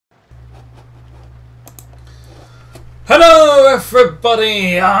Hello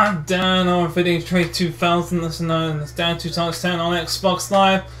everybody, I'm Danrvdtree2000, this is known as Dan2010 on Xbox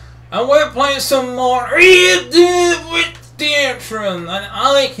Live, and we're playing some more Redemption, and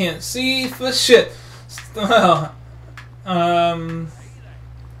I can't see for shit. Well,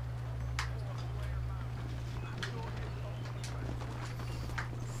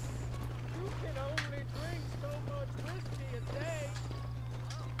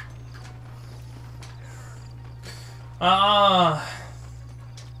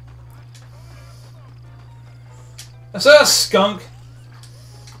 is that a skunk?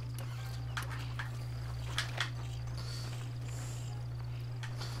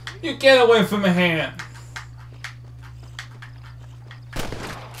 You get away from my hand.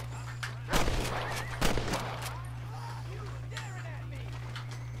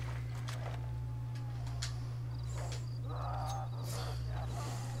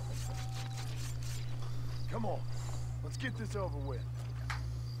 Come on, let's get this over with.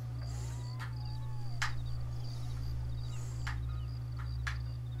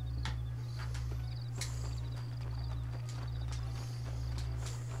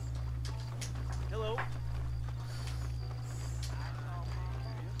 Hello.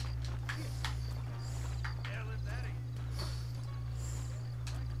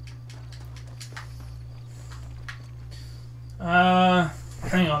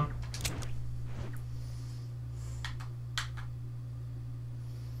 Hang on.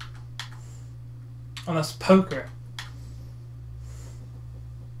 Oh, that's poker.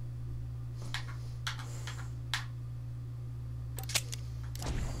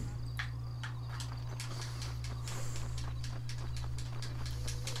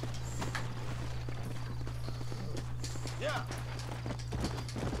 Yeah.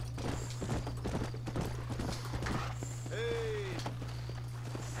 Hey,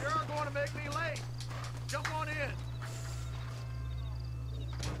 you're going to make me late. Jump on in.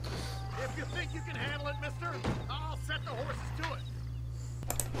 If you think you can handle it, mister, I'll set the horses to it.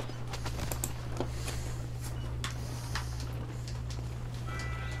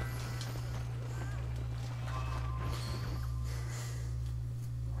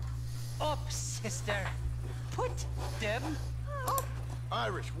 Up, sister. Put them up.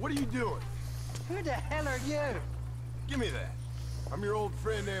 Irish, what are you doing? Who the hell are you? Give me that. I'm your old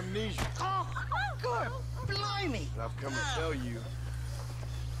friend Amnesia. Oh, good. Blimey. And I've come to tell you,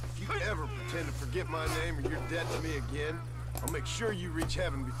 if you ever pretend to forget my name or you're dead to me again, I'll make sure you reach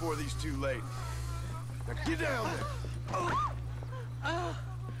heaven before these two ladies. Now get down there.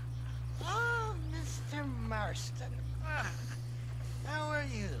 Oh, Mr. Marston. How are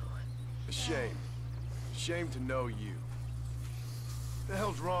you? Ashamed. Ashamed to know you. What the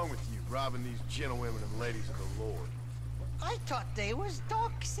hell's wrong with you, robbing these gentlewomen and ladies of the Lord? I thought they was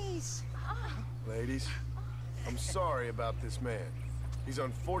doxies. Ladies, I'm sorry about this man. He's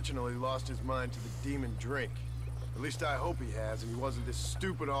unfortunately lost his mind to the demon drink. At least I hope he has, and he wasn't this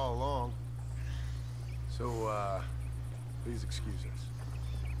stupid all along. So, please excuse us.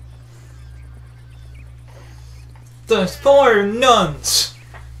 Those four nuns!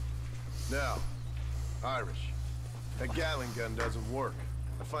 Now, Irish, that Gatling gun doesn't work.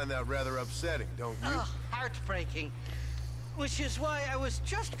 I find that rather upsetting, don't you? Oh, heartbreaking. Which is why I was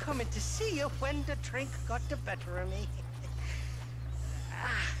just coming to see you when the drink got the better of me.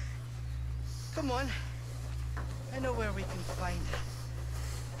 Come on. I know where we can find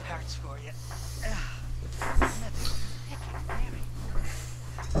parts for you.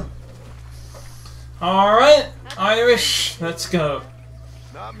 Alright, Irish, let's go.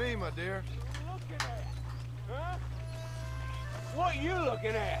 Not me, my dear. Huh? What you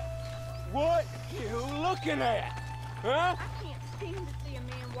looking at? What you looking at? Huh? I can't stand to see a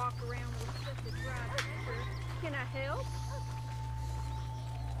man walk around with such a dry temper. Can I help?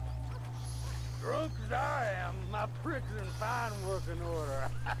 Drunk as I am, my prison fine working order.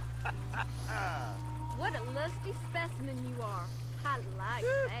 What a lusty specimen you are. I like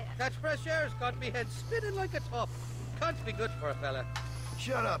that. That fresh air's got me head spinning like a top. Can't be good for a fella.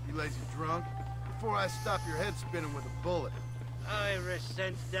 Shut up, you lazy drunk, before I stop your head spinning with a bullet. I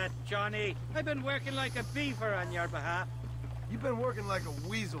resent that, Johnny. I've been working like a beaver on your behalf. You've been working like a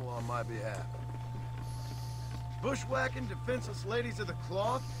weasel on my behalf. Bushwhacking defenseless ladies of the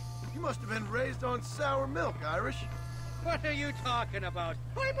cloth? You must have been raised on sour milk, Irish. What are you talking about?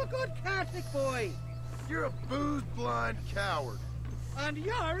 I'm a good Catholic boy. You're a booze-blind coward. And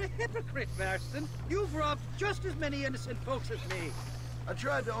you're a hypocrite, Marston. You've robbed just as many innocent folks as me. I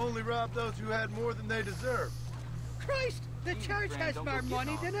tried to only rob those who had more than they deserved. Christ, the church has more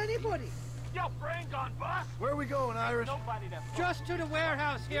money than anybody. Yo, brain gone, boss. Where are we going, Irish? Nobody that's Just to the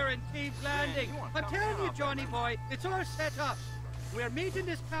warehouse here in Thieves Landing. I tell you, Johnny boy, it's all set up. We're meeting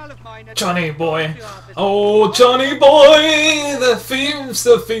this pal of mine at Johnny the boy. office. Oh, Johnny boy! The thieves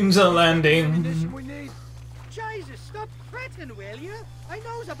are landing. Ammunition we need. Jesus, stop fretting, will you? I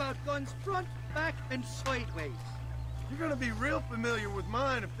knows about guns front, back, and sideways. You're gonna be real familiar with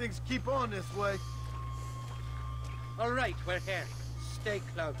mine if things keep on this way. All right, we're here. Stay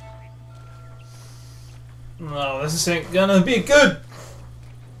close. No, this ain't gonna be good.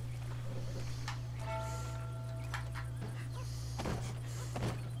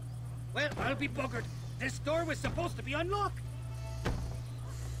 Well, I'll be buggered. This door was supposed to be unlocked.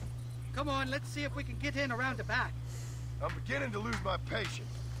 Come on, let's see if we can get in around the back. I'm beginning to lose my patience.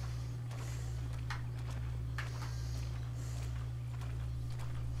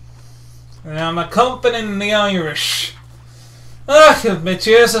 And I'm accompanying the Irish. Ah, help me,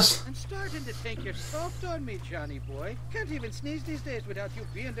 Jesus. I'm starting to think you're soft on me, Johnny boy. Can't even sneeze these days without you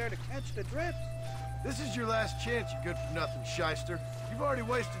being there to catch the drips. This is your last chance, you good-for-nothing shyster. You've already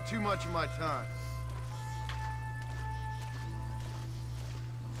wasted too much of my time.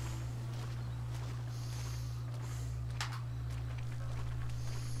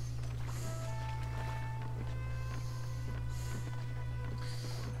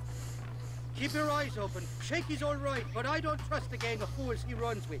 Keep your eyes open. Shaky's all right, but I don't trust the gang of fools he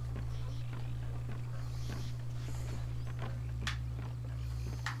runs with.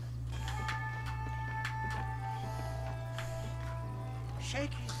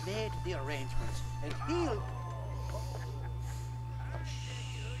 Shaky's made the arrangements, and he'll... Oh,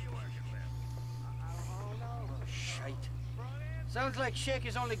 shite. Sounds like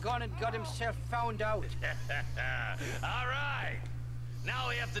Shaky's only gone and got himself found out. All right. Now all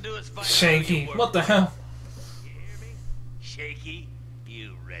we have to do is find Shaky, out who you what the work hell? for. You hear me? Shaky,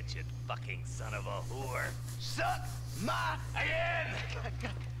 you wretched fucking son of a whore. Suck my again!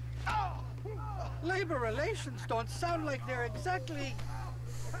 Labor relations don't sound like they're exactly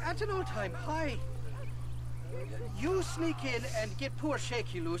at an all-time high. You sneak in and get poor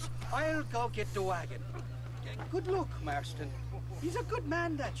Shaky loose. I'll go get the wagon. Good luck, Marston. He's a good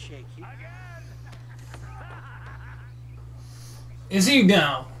man, that Shaky. Is he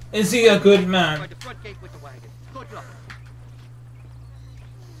now? Is he a good By man? the front gate with the wagon. Good luck.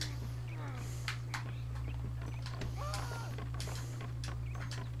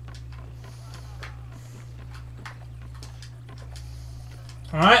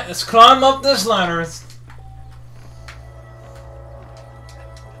 Alright, let's climb up this ladder.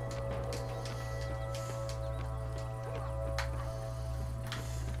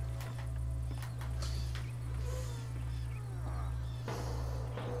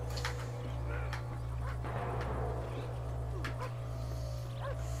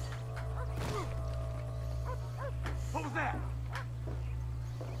 What was that?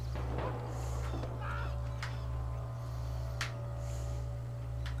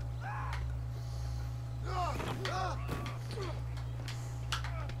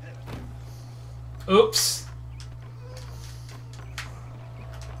 Oops.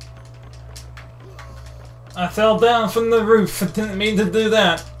 I fell down from the roof. I didn't mean to do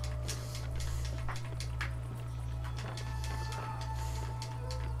that.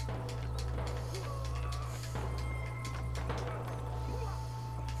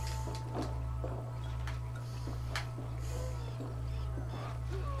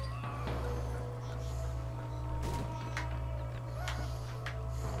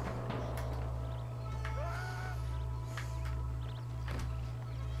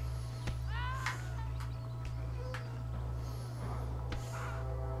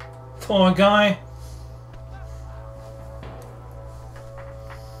 Poor guy.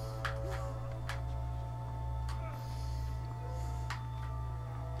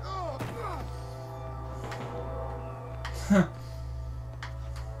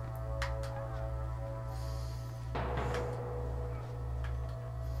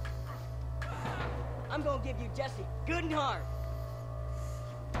 I'm gonna give you Jesse good and hard.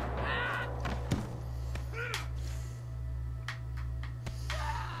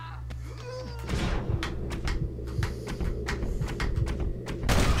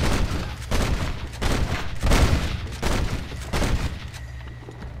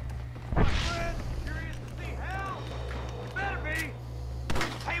 Curious to see hell. Better be.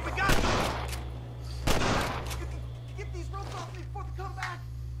 Hey, we got Get these ropes off me before they come back.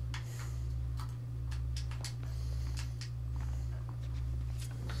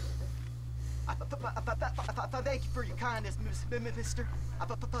 Thank you for your kindness, mister. I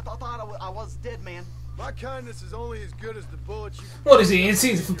thought I was dead, man. My kindness is only as good as the bullets you. What is he? Is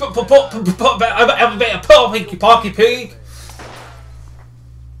he a Pocky Pig?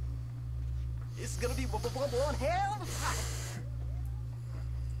 This is gonna be one hell of a fight.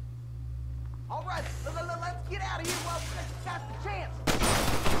 All right, let's get out of here while we got the chance.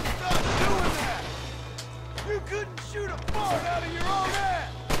 Stop doing that! You couldn't shoot a fart out of your own ass!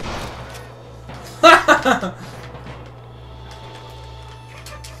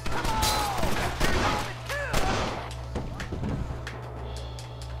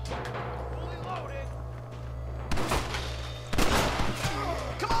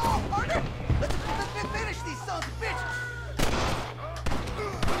 Come on, partner! Let's finish these sons of bitches!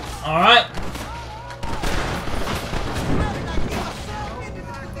 Alright.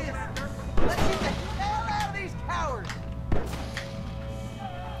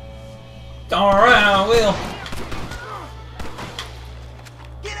 Alright, I will.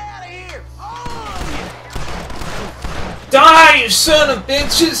 Get out of here! Oh! Die, you son of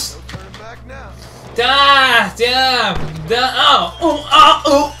bitches! No turning back now. Die! Die! Die! Oh! Oh! Oh!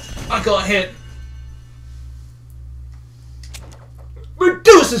 Oh! I got hit.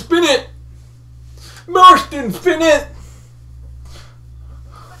 Medusa, spin it! Marston, spin it!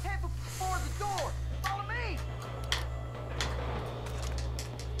 Let's head for the door! Follow me!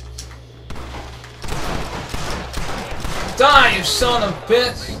 Die, you son of a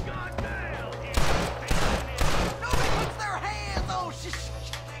bitch! Nobody puts their hands on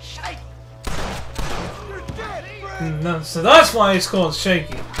shaky! You're dead, friend! No, so that's why it's called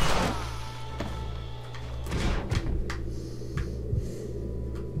shaky.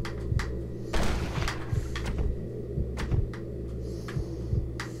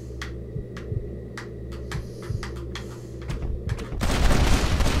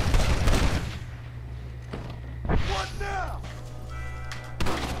 What now?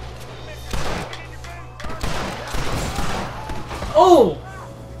 Oh!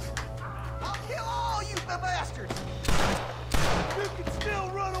 I'll kill all you bastards! You can still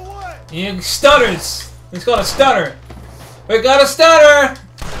run away! He stutters! He's got a stutter! We got a stutter!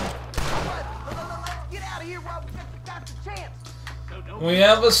 Alright, let's get out of here while we got the chance! We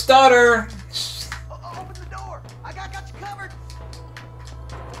have a stutter! Open the door! I got you covered!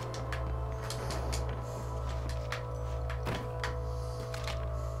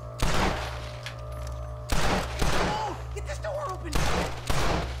 Come on! Get this door open!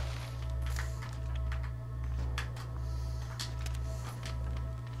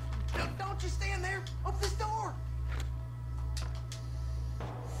 Don't you stand there! Open this door!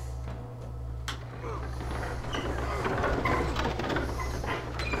 Look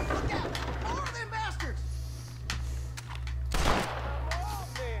out! More of them bastards!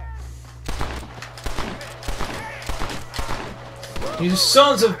 You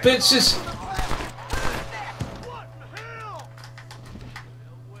sons of bitches! What the hell?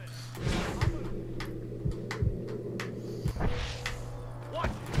 What?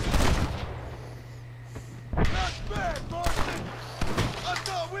 That's bad, Marston! I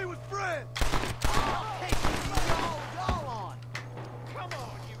thought we was friends! I'll take y'all on! Come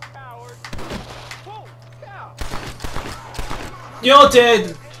on, you coward. Whoa, cow. You're dead!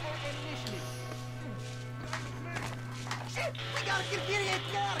 Initiative. Shit! We gotta get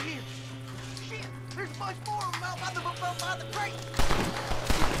out of here! Shit! There's a bunch more of them out by the crate!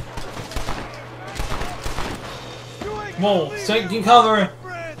 You ain't Whoa, gonna leave taking here cover. without me,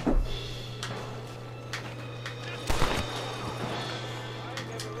 friend.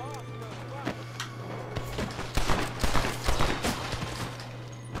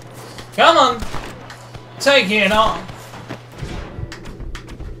 Come on! Take it on!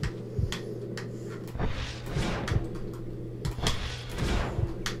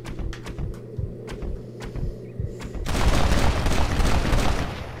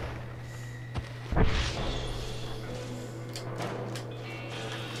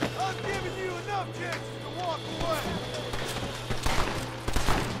 I've given you enough chances to walk away.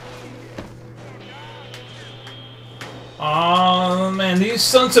 Oh man, these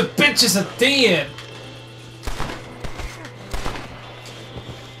sons of bitches are dead!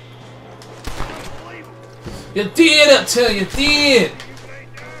 You did, I tell you, did!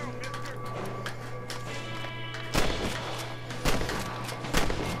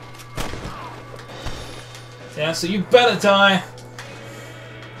 Yeah, so you better die.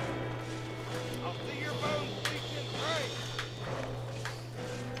 I'll see your bones bleach in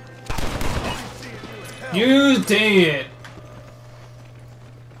grave. You did!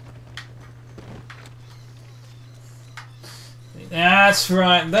 That's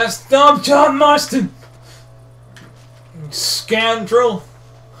right, that's dumb John Marston! You scoundrel!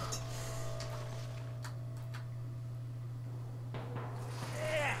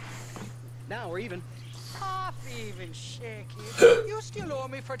 still owe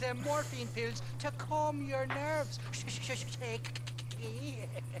me for them morphine pills to calm your nerves. Shake.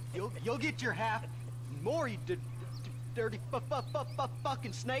 You'll get your half. More, you dirty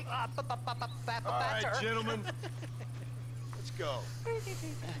fucking snake. All right, gentlemen. Let's go.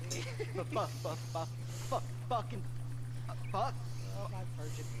 Fucking fuck. Oh, my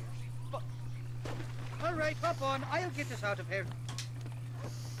virgin ears. Fuck. All right, hop on. I'll get us out of here.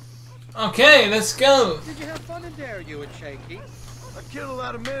 Okay, let's go. Did you have fun in there, you and Shaky? I killed a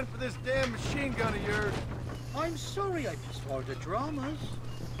lot of men for this damn machine gun of yours. I'm sorry I missed all the dramas.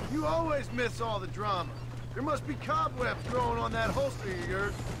 You always miss all the drama. There must be cobwebs growing on that holster of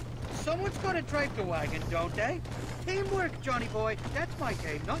yours. Someone's got to drive the wagon, don't they? Teamwork, Johnny boy. That's my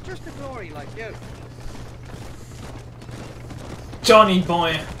game, not just the glory like you. Johnny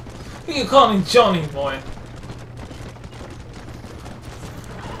boy. Who you calling Johnny boy?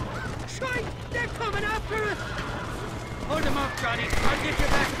 Shite! They're coming after us! Hold them up, Johnny. I'll get you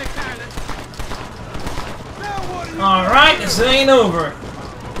back to McFarland. Now what are you Alright, this ain't over.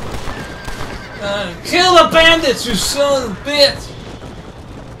 Kill the bandits, you son of a bitch!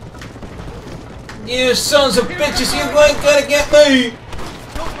 You sons of bitches, you ain't gonna get me!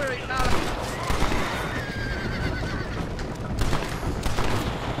 Don't worry, Alan.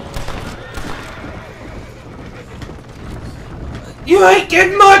 You ain't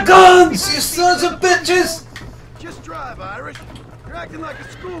getting my guns, you sons of bitches! Just drive, Irish. You're acting like a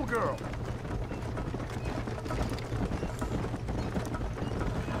schoolgirl.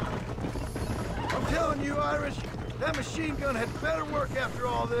 I'm telling you, Irish, that machine gun had better work after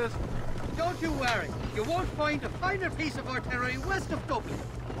all this. Don't you worry. You won't find a finer piece of artillery west of Dublin.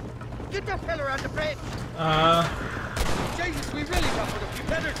 Get that fella on the bridge. Jesus, we really got with a few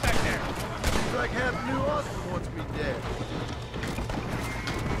feathers back there. Seems like half New Austin wants me dead.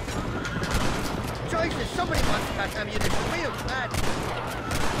 Jesus, somebody wants that ammunition real bad.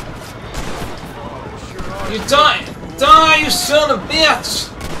 Sure are. You die! Die, you son of a bitch!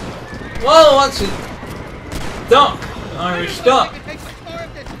 Whoa, what's it? Duck! Irish duck! I can take much more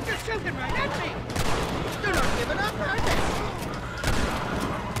of this. You're shooting right at me. They're not giving up, are they?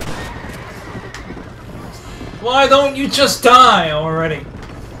 Why don't you just die already?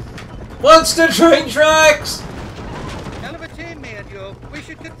 What's the train tracks? Hell of a team, me and you. We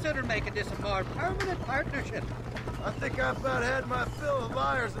should consider making this a more permanent partnership. I think I've about had my fill of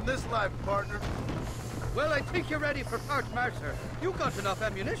liars in this life, partner. Well, I think you're ready for part martyr. You got enough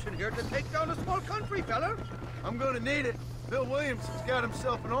ammunition here to take down a small country, fella. I'm gonna need it. Bill Williamson's got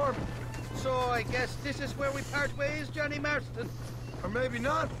himself an army. So I guess this is where we part ways, Johnny Marston. Or maybe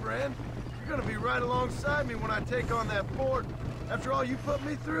not, friend. You're gonna be right alongside me when I take on that fort. After all you put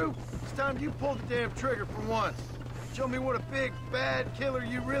me through, it's time you pull the damn trigger for once. Show me what a big, bad killer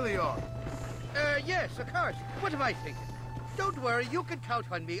you really are. Yes, of course. What am I thinking? Don't worry, you can count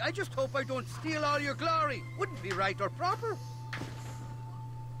on me. I just hope I don't steal all your glory. Wouldn't be right or proper.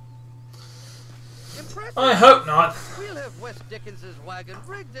 Impressive. I hope not. We'll have West Dickens's wagon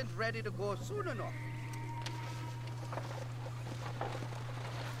rigged and ready to go soon enough.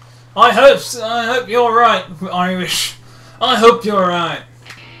 I hope you're right, Irish. I hope you're right.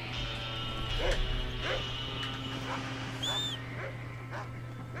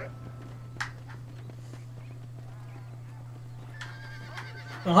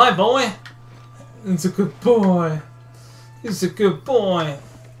 Oh, hi, boy. It's a good boy. He's a good boy.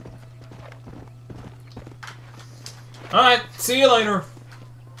 Alright, see you later.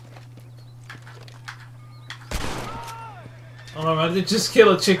 Oh, I did just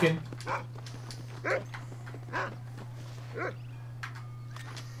kill a chicken.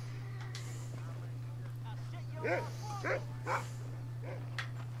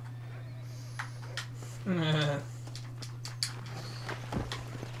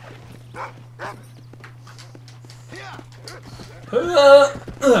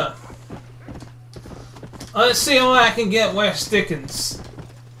 Let's see how I can get West Dickens.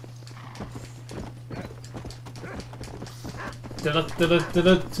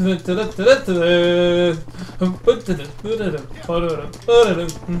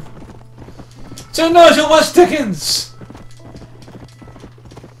 So Nigel West Dickens!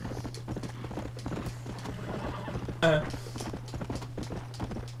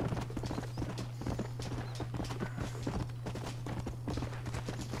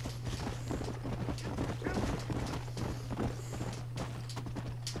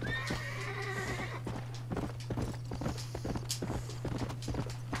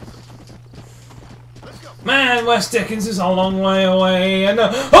 Man, West Dickens is a long way away, and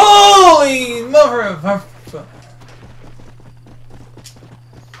holy mother of her.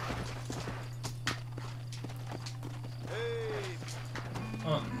 Hey,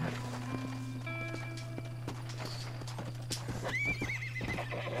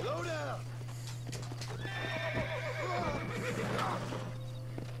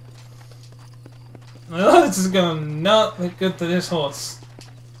 This is gonna not look good to this horse.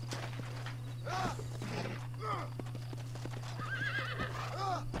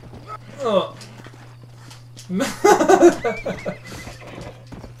 Oh.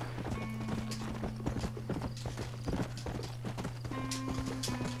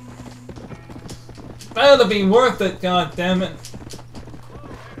 That'll be worth it, god damn it.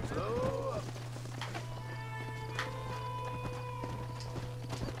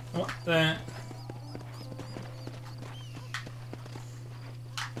 What the?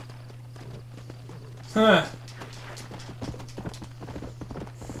 Huh.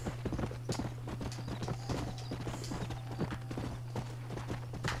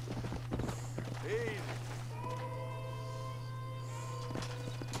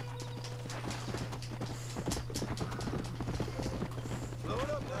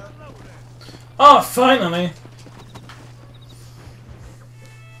 Oh, finally!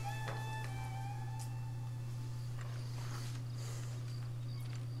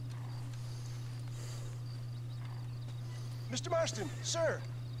 Mr. Marston, sir!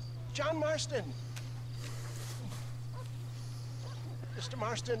 John Marston! Mr.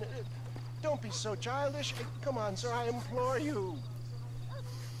 Marston, don't be so childish. Come on, sir, I implore you.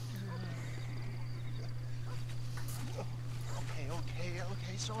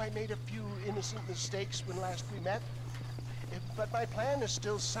 Okay, so I made a few innocent mistakes when last we met. But my plan is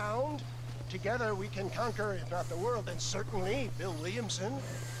still sound. Together we can conquer, if not the world, then certainly Bill Williamson.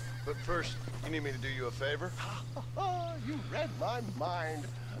 But first, you need me to do you a favor? You read my mind.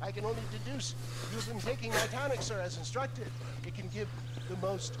 I can only deduce you've been taking my tonic, sir, as instructed. It can give the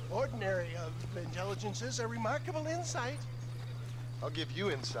most ordinary of intelligences a remarkable insight. I'll give you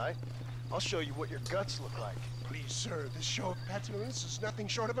insight. I'll show you what your guts look like. Please, sir, this show of petulance is nothing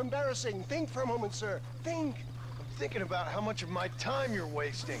short of embarrassing. Think for a moment, sir. Think. I'm thinking about how much of my time you're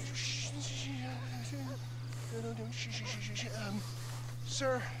wasting.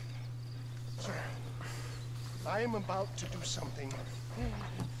 Sir, I am about to do something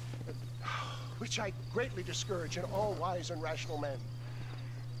which I greatly discourage in all wise and rational men.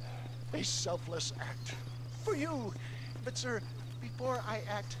 A selfless act for you. But, sir, before I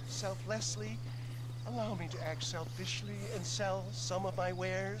act selflessly, allow me to act selfishly and sell some of my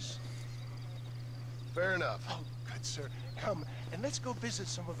wares. Fair enough. Oh, good, sir. Come, and let's go visit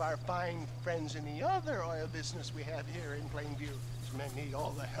some of our fine friends in the other oil business we have here in Plainview. These men need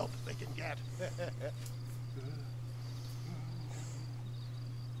all the help they can get.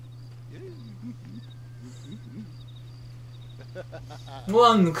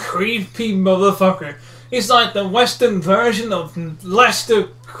 One creepy motherfucker. He's like the Western version of Lester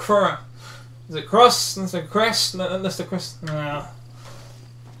Is it Cross? Lester Crest? Lester Crest? No.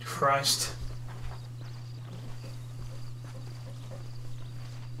 Christ.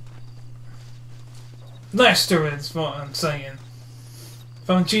 Lester is what I'm saying.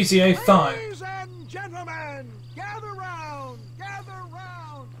 From GTA 5. Ladies and gentlemen, gather round, gather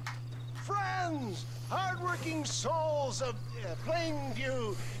round. Friends, hardworking souls of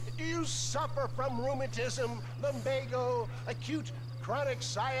Plainview, do you suffer from rheumatism, lumbago, acute chronic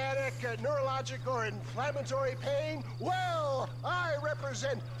sciatic, neurologic, or inflammatory pain? Well, I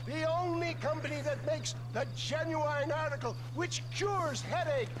represent the only company that makes the genuine article which cures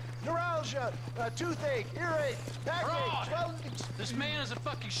headache, neuralgia, toothache, earache, backache, swelling. This man is a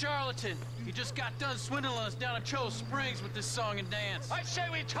fucking charlatan. He just got done swindling us down at Cho Springs with this song and dance. I say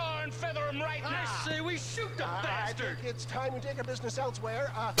we tar and feather him right now. I say we shoot the I bastard. think it's time we take our business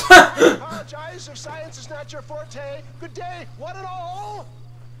elsewhere. I apologize if science is not your forte. Good day, one and all.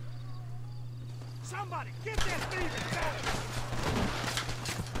 Somebody, get this thief inside.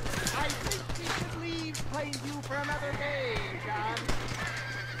 I think we should leave Plainview for another day, John.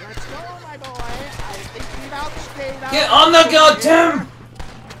 Let's go, my boy. I think we've outstayed our... Get on the goddamn!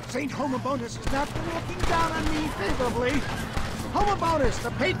 Saint Homobonus has not been looking down on me favorably. Homobonus,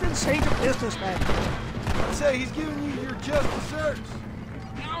 the patron saint of businessmen. I'd say he's giving you your just desserts.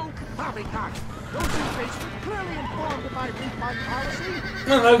 No, poppycock. Those inmates were clearly informed of my refund policy.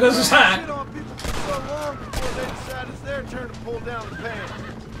 No, there goes his hat. Shit on people for so long before they decide it's their turn to pull down the pants.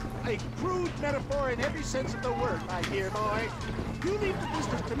 A crude metaphor in every sense of the word, my dear boy. You leave the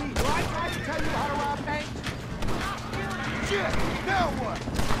business to me. Do I try to tell you how to rob banks? Shit! Now what?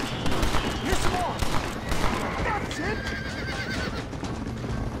 Here's some more. That's it.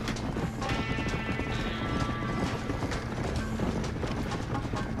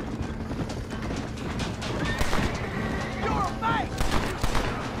 Your mate!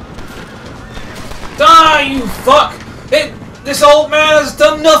 Die, you fuck! This old man has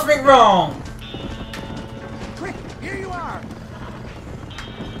done nothing wrong! Quick, here you are.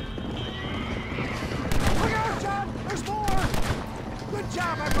 Good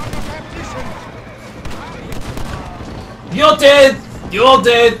job, I brought up ammunition. You're dead! You're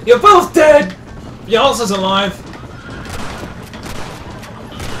dead! You're both dead! Yours is alive.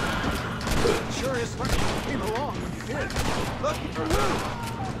 Sure is lucky you came along when you did. Lucky for who?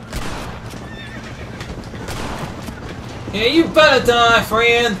 Yeah, you better die,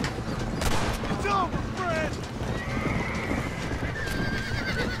 friend. It's over, friend!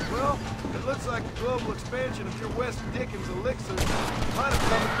 Well, it looks like the global expansion of your West Dickens elixir might have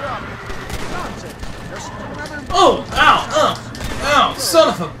come a drop. Nonsense. There's another... Oh, ow, ow, son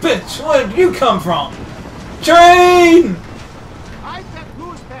of a bitch. Where did you come from? Train! I bet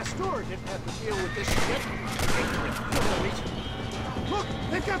Louis Pasteur didn't have to deal with this shit. Look,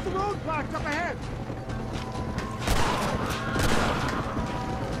 they've got the road blocked up ahead.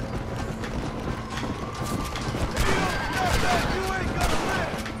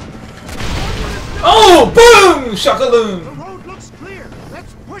 Oh, boom! Shakaloon! The road looks clear.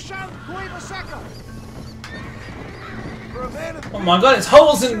 Let's push out Cueva Seca. Oh my god, it's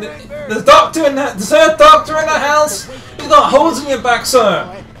holes in the doctor in that. The third doctor in the house? He's got holes in your back,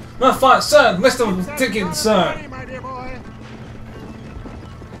 sir. My fight, sir. Mr. Dickens, sir. My dear boy.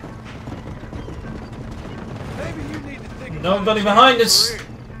 Maybe you need to think about Nobody it. behind us.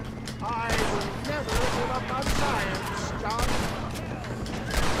 I will never give up on science, John.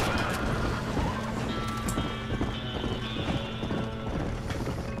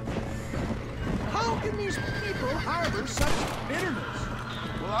 How can these people harbor such bitterness?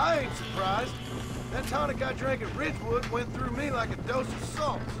 Well, I ain't surprised. That tonic I drank at Ridgewood went through me like a dose of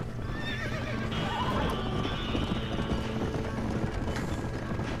salt.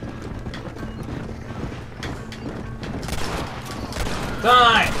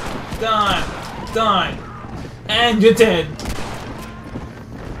 Die! Die! Die! And you're dead.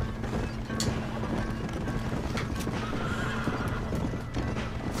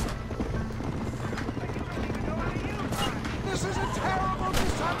 This is a terrible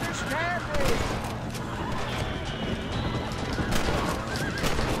misunderstanding.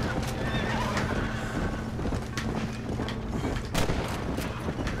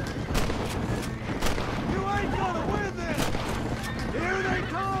 You ain't gonna win this! Here they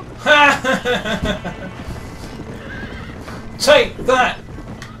come! Take that!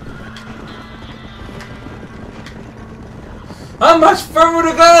 How much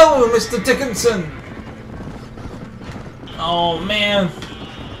further to go, Mr. Dickinson? Oh man.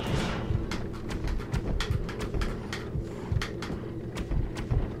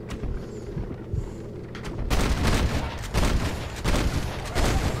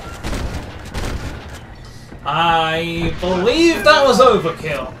 I believe that was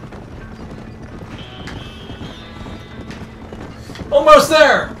overkill. Almost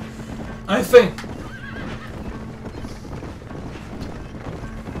there, I think.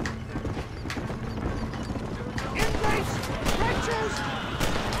 Embrace trenches.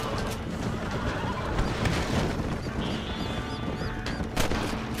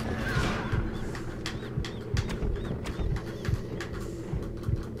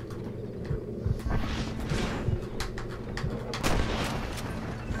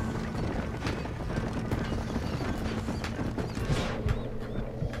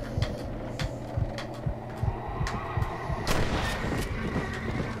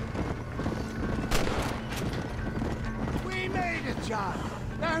 We made it, John.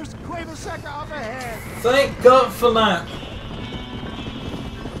 There's Cueva Seca up ahead. Thank God for that.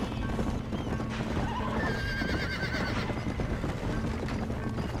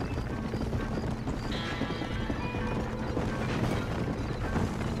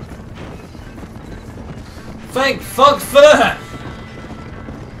 Thank fuck for that.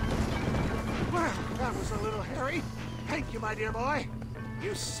 Well, that was a little hairy. Thank you, my dear boy.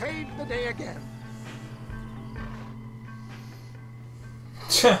 You saved the day again.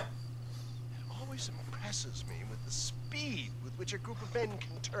 Tch. Always impresses me with the speed with which a group of men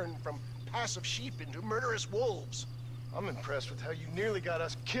can turn from passive sheep into murderous wolves. I'm impressed with how you nearly got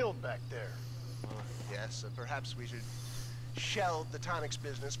us killed back there. Yes, perhaps we should shelve the tonics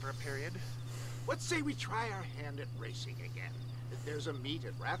business for a period. Let's say we try our hand at racing again. There's a meet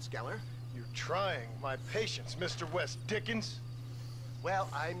at Rathskeller. You're trying my patience, Mr. West Dickens. Well,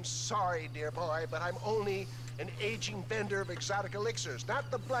 I'm sorry, dear boy, but I'm only an aging vendor of exotic elixirs,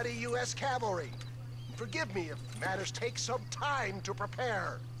 not the bloody U.S. cavalry. Forgive me if matters take some time to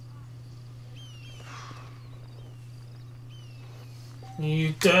prepare.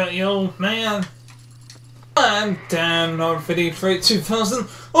 You dirty old man. I'm Danrvdtree2000,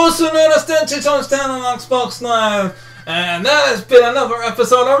 also known as Danrvdtree2000 on Xbox Live, and that has been another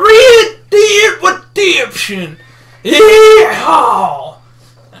episode of Redemption. Yeehaw!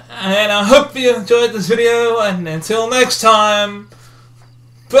 And I hope you enjoyed this video, and until next time,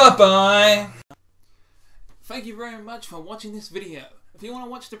 bye-bye. Thank you very much for watching this video. If you want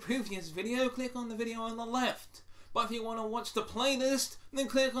to watch the previous video, click on the video on the left. But if you want to watch the playlist, then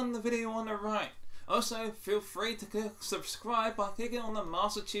click on the video on the right. Also, feel free to click subscribe by clicking on the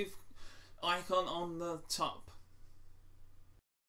Master Chief icon on the top.